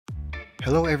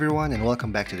Hello everyone and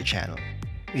welcome back to the channel.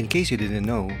 In case you didn't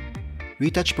know,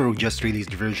 RetouchPro just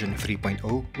released version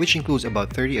 3.0 which includes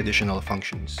about 30 additional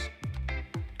functions.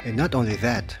 And not only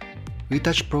that,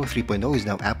 RetouchPro 3.0 is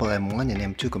now Apple M1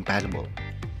 and M2 compatible.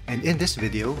 And in this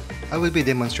video, I will be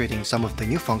demonstrating some of the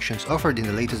new functions offered in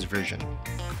the latest version.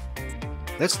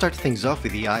 Let's start things off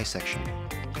with the eye section,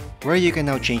 where you can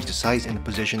now change the size and the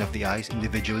position of the eyes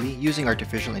individually using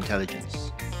artificial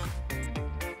intelligence.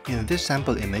 In this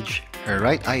sample image, her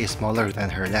right eye is smaller than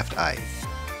her left eye,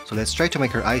 so let's try to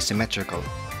make her eye symmetrical.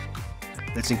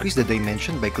 Let's increase the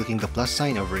dimension by clicking the plus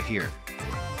sign over here.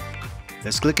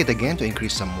 Let's click it again to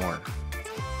increase some more.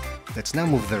 Let's now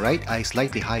move the right eye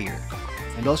slightly higher,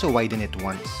 and also widen it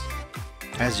once.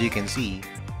 As you can see,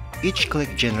 each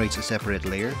click generates a separate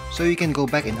layer, so you can go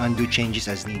back and undo changes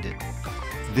as needed.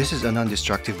 This is a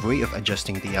non-destructive way of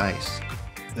adjusting the eyes.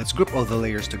 Let's group all the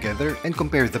layers together and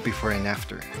compare the before and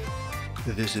after.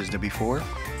 This is the before.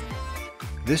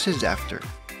 This is after.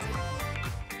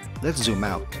 Let's zoom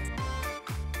out.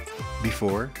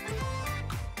 Before.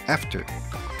 After.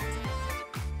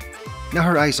 Now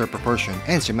her eyes are proportioned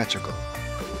and symmetrical.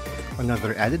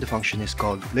 Another added function is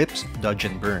called Lips Dodge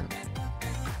and Burn.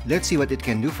 Let's see what it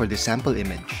can do for this sample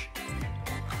image.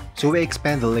 So we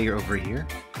expand the layer over here,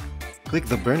 click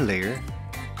the burn layer,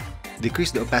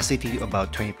 decrease the opacity to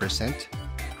about 20%,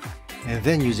 and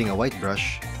then using a white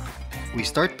brush, we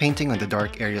start painting on the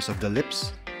dark areas of the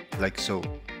lips, like so.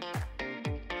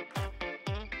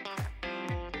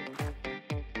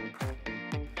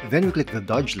 Then we click the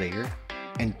dodge layer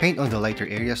and paint on the lighter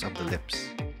areas of the lips.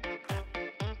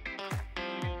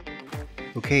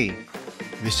 Okay,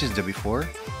 this is the before,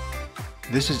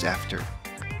 this is after.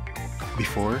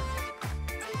 Before,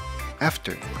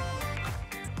 after.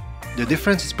 The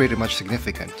difference is pretty much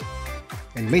significant,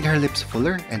 and made her lips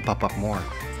fuller and pop up more.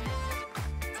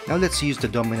 Now let's use the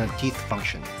dominant teeth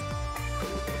function.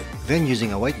 Then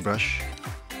using a white brush,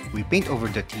 we paint over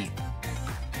the teeth.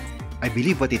 I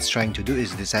believe what it's trying to do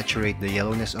is desaturate the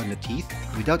yellowness on the teeth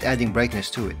without adding brightness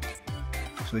to it.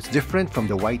 So it's different from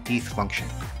the white teeth function.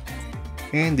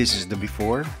 And this is the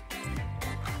before,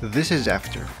 this is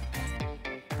after.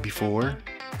 Before,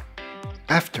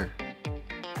 after.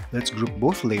 Let's group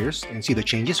both layers and see the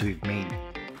changes we've made.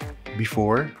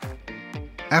 Before,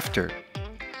 after.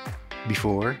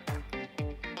 Before,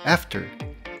 after.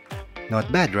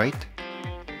 Not bad, right?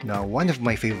 Now, one of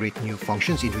my favorite new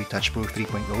functions in RetouchPro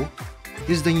 3.0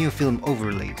 is the new film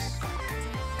overlays.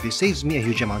 This saves me a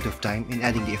huge amount of time in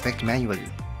adding the effect manually.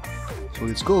 So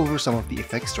let's go over some of the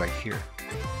effects right here.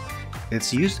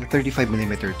 Let's use the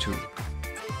 35mm tool.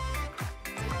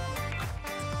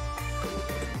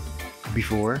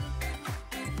 Before,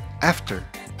 after.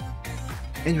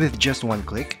 And with just one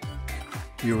click,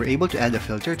 we were able to add a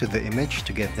filter to the image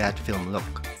to get that film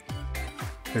look.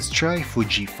 Let's try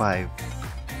Fuji 5.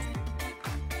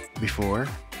 Before,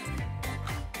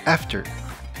 after.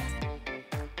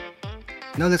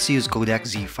 Now let's use Kodak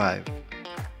Z5.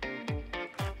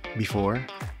 Before,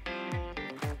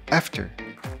 after.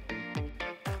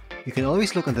 You can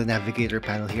always look on the navigator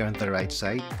panel here on the right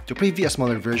side to preview a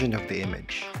smaller version of the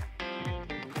image.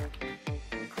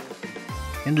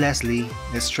 And lastly,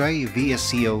 let's try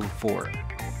VSCO 4.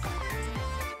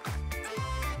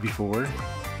 Before,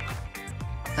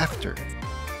 after.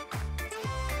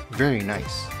 Very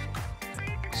nice.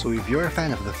 So if you're a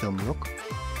fan of the film look,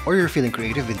 or you're feeling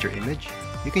creative with your image,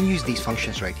 you can use these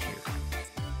functions right here.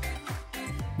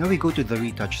 Now we go to the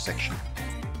retouch section,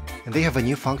 and they have a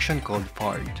new function called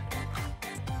Fard.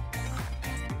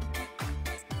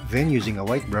 Then using a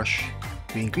white brush,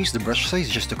 we increase the brush size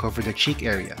just to cover the cheek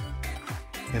area,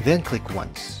 and then click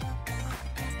once.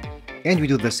 And we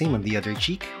do the same on the other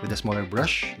cheek with a smaller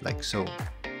brush, like so.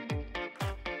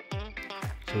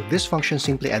 So this function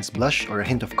simply adds blush or a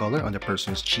hint of color on the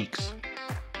person's cheeks.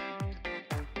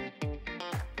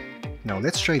 Now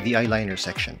let's try the eyeliner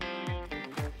section.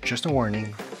 Just a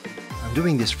warning, I'm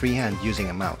doing this freehand using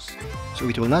a mouse, so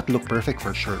it will not look perfect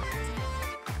for sure.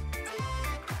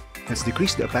 Let's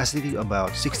decrease the opacity to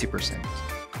about 60%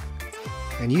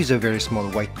 and use a very small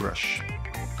white brush.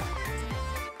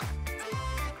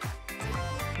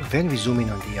 Then we zoom in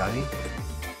on the eye,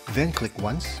 then click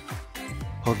once,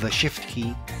 hold the shift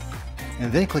key,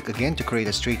 and then click again to create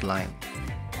a straight line.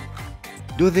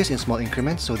 Do this in small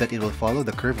increments so that it will follow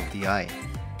the curve of the eye.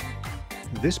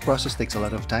 This process takes a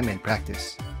lot of time and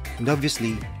practice, and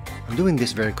obviously, I'm doing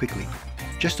this very quickly,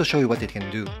 just to show you what it can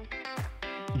do.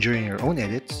 During your own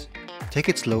edits, take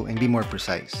it slow and be more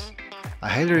precise. I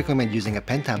highly recommend using a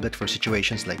pen tablet for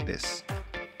situations like this.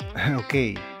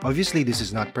 Okay, obviously this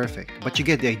is not perfect, but you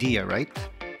get the idea, right?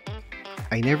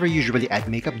 I never usually add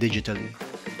makeup digitally,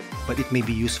 but it may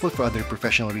be useful for other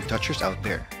professional retouchers out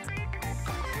there.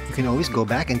 You can always go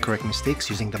back and correct mistakes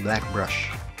using the black brush.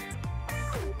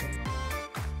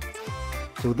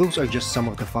 So those are just some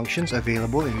of the functions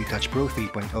available in RetouchPro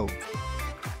 3.0.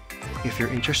 If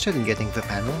you're interested in getting the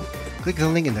panel, click the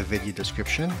link in the video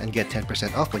description and get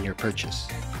 10% off on your purchase.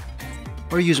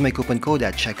 Or use my coupon code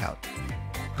at checkout.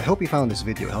 I hope you found this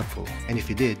video helpful, and if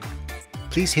you did,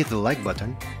 please hit the like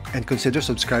button and consider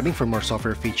subscribing for more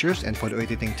software features and photo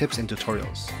editing tips and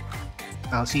tutorials.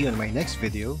 I'll see you in my next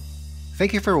video.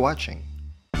 Thank you for watching.